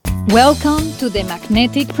Welcome to the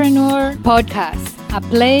Magneticpreneur Podcast, a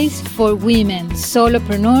place for women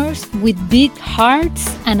solopreneurs with big hearts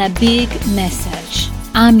and a big message.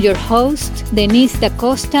 I'm your host, Denise Da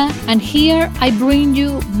Costa, and here I bring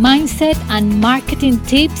you mindset and marketing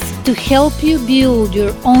tips to help you build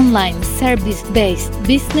your online service-based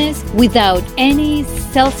business without any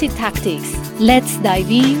salesy tactics. Let's dive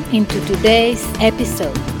into today's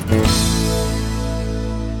episode.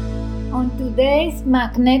 On today's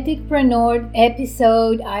Magneticpreneur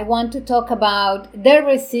episode, I want to talk about the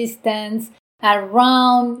resistance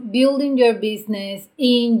around building your business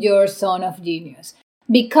in your zone of genius.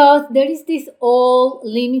 Because there is this old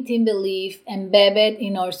limiting belief embedded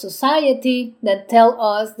in our society that tell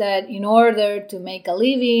us that in order to make a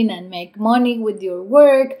living and make money with your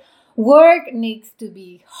work needs to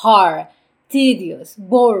be hard, tedious,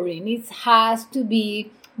 boring. It has to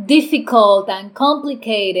be difficult and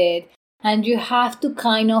complicated. And you have to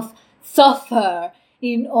kind of suffer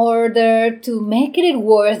in order to make it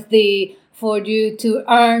worthy for you to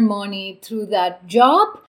earn money through that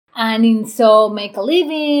job and in so make a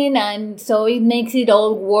living. And so it makes it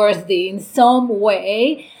all worthy in some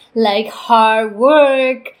way, like hard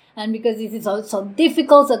work. And because this is also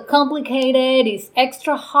difficult, so complicated, it's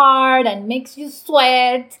extra hard and makes you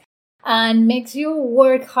sweat and makes you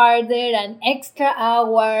work harder and extra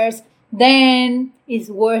hours, then it's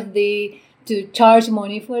worthy to charge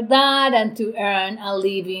money for that and to earn a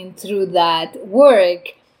living through that work.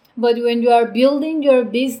 But when you are building your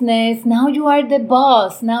business, now you are the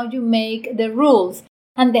boss. Now you make the rules.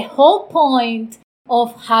 And the whole point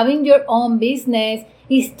of having your own business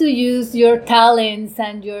is to use your talents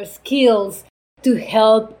and your skills to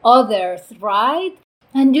help others, right?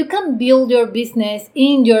 And you can build your business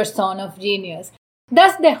in your zone of genius.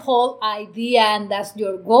 That's the whole idea, and that's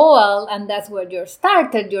your goal, and that's where you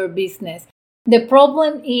started your business. The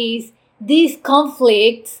problem is these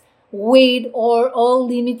conflicts with our all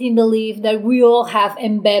limiting belief that we all have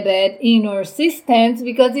embedded in our systems,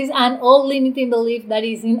 because it's an all limiting belief that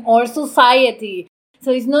is in our society.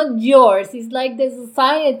 So it's not yours. It's like the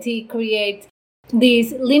society creates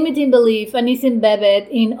this limiting belief and it's embedded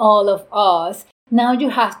in all of us. Now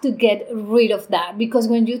you have to get rid of that, because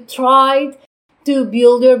when you tried to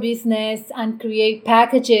build your business and create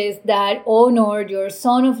packages that honor your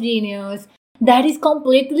zone of genius, that is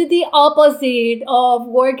completely the opposite of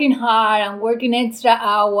working hard and working extra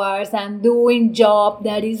hours and doing job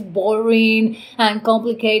that is boring and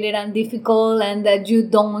complicated and difficult and that you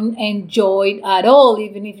don't enjoy at all,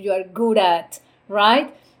 even if you are good at,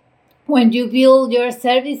 right? When you build your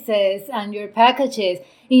services and your packages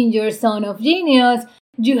in your zone of genius,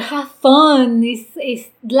 you have fun.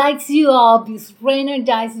 It lights you up. It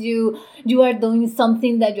re-energizes you. You are doing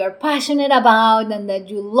something that you are passionate about and that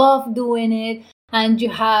you love doing it. And you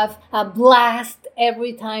have a blast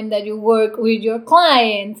every time that you work with your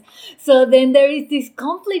clients. So then there is this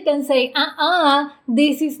conflict and say,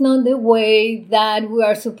 this is not the way that we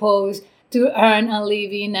are supposed to earn a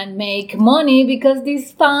living and make money, because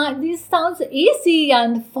this sounds easy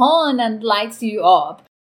and fun and lights you up.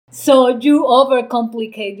 So you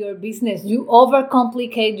overcomplicate your business, you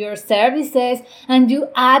overcomplicate your services, and you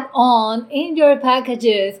add on in your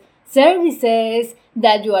packages services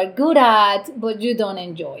that you are good at but you don't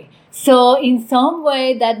enjoy. So in some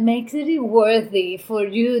way that makes it worthy for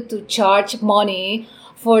you to charge money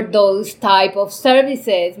for those type of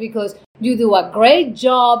services, because you do a great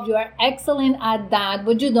job, you are excellent at that,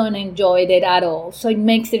 but you don't enjoy it at all. So it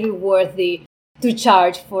makes it worthy to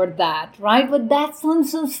charge for that, right? But that's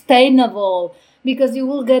unsustainable, because you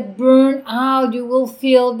will get burned out. You will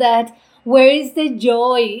feel that where is the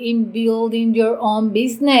joy in building your own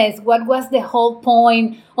business? What was the whole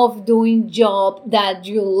point of doing job that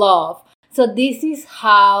you love? So this is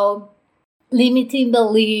how limiting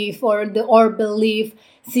belief or belief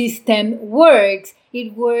system works.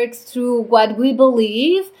 It works through what we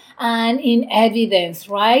believe and in evidence,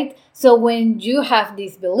 right? So when you have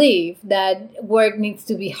this belief that work needs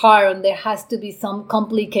to be hard and there has to be some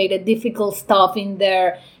complicated, difficult stuff in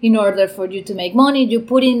there in order for you to make money, you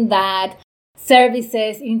put in that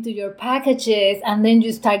services into your packages, and then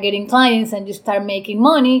you start getting clients and you start making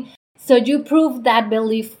money. So you prove that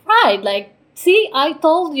belief right. Like, see, I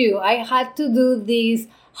told you I had to do this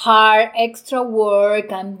hard extra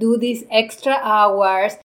work and do these extra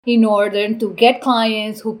hours in order to get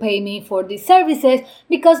clients who pay me for these services,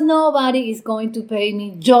 because nobody is going to pay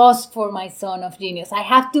me just for my zone of genius. I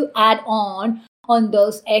have to add on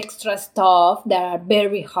those extra stuff that are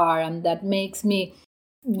very hard and that makes me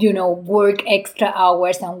work extra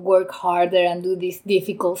hours and work harder and do this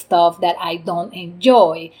difficult stuff that I don't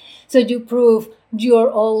enjoy. So you prove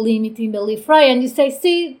your own limiting belief right, and you say,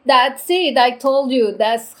 see, that's it. I told you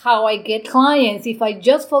that's how I get clients. If I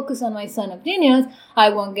just focus on my Son of Genius, I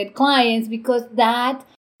won't get clients, because that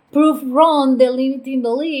prove wrong the limiting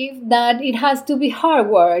belief that it has to be hard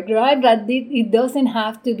work, right? That it doesn't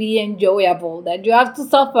have to be enjoyable, that you have to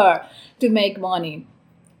suffer to make money.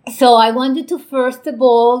 So I want you to, first of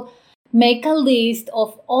all, make a list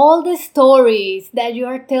of all the stories that you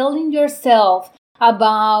are telling yourself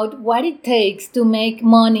about what it takes to make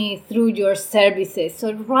money through your services.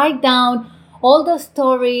 So write down all those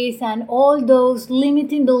stories and all those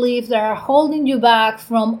limiting beliefs that are holding you back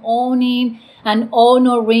from owning and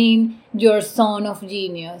honoring your Son of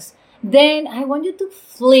Genius. Then I want you to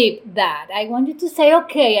flip that. I want you to say,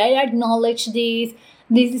 okay, I acknowledge this.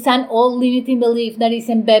 This is an old limiting belief that is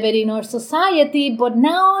embedded in our society, but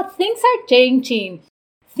now things are changing.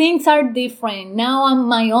 Things are different. Now I'm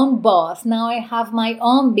my own boss. Now I have my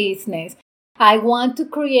own business. I want to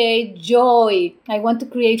create joy. I want to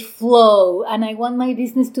create flow, and I want my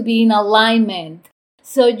business to be in alignment.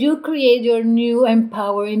 So you create your new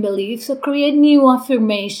empowering beliefs. So create new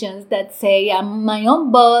affirmations that say, I'm my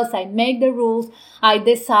own boss, I make the rules, I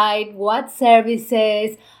decide what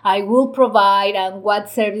services I will provide and what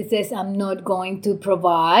services I'm not going to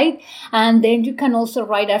provide. And then you can also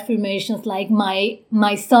write affirmations like,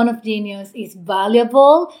 my Son of Genius is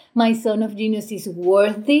valuable, my Son of Genius is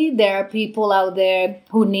worthy. There are people out there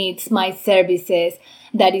who needs my services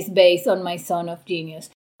that is based on my Son of Genius.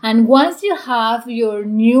 And once you have your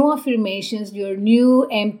new affirmations, your new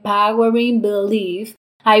empowering belief,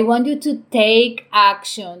 I want you to take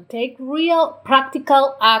action, take real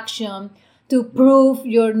practical action to prove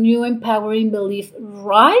your new empowering belief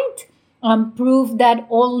right, and prove that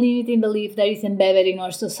all limiting belief that is embedded in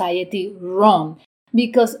our society wrong.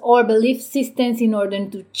 Because our belief systems, in order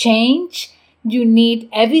to change, you need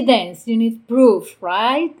evidence, you need proof,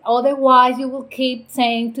 right? Otherwise, you will keep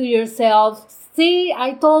saying to yourself, see,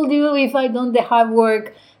 I told you if I don't the hard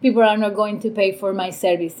work, people are not going to pay for my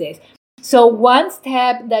services. So one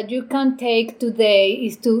step that you can take today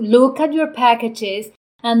is to look at your packages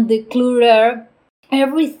and declutter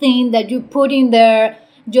everything that you put in there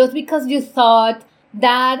just because you thought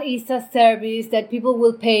that is a service that people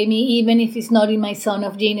will pay me even if it's not in my Son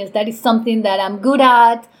of Genius. That is something that I'm good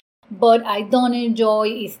at, but I don't enjoy.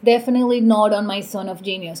 It's definitely not on my Son of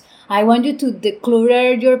Genius. I want you to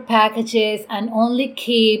declutter your packages and only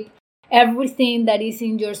keep everything that is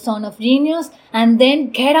in your Son of Genius, and then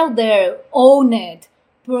get out there, own it,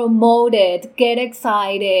 promote it, get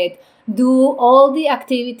excited, do all the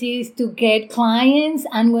activities to get clients.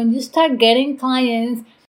 And when you start getting clients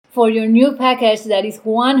for your new package that is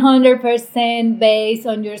 100% based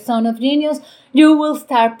on your Son of Genius, you will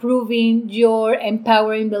start proving your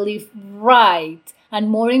empowering belief right. And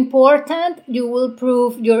more important, you will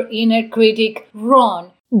prove your inner critic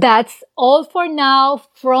wrong. That's all for now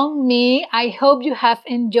from me. I hope you have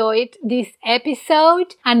enjoyed this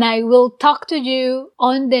episode, and I will talk to you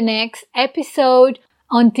on the next episode.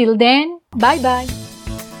 Until then, bye-bye.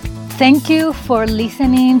 Thank you for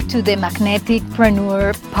listening to the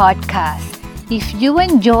Magneticpreneur podcast. If you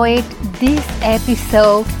enjoyed this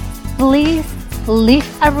episode, please leave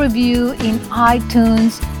a review in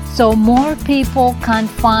iTunes so more people can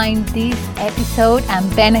find this episode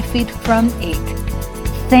and benefit from it.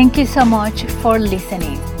 Thank you so much for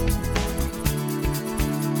listening.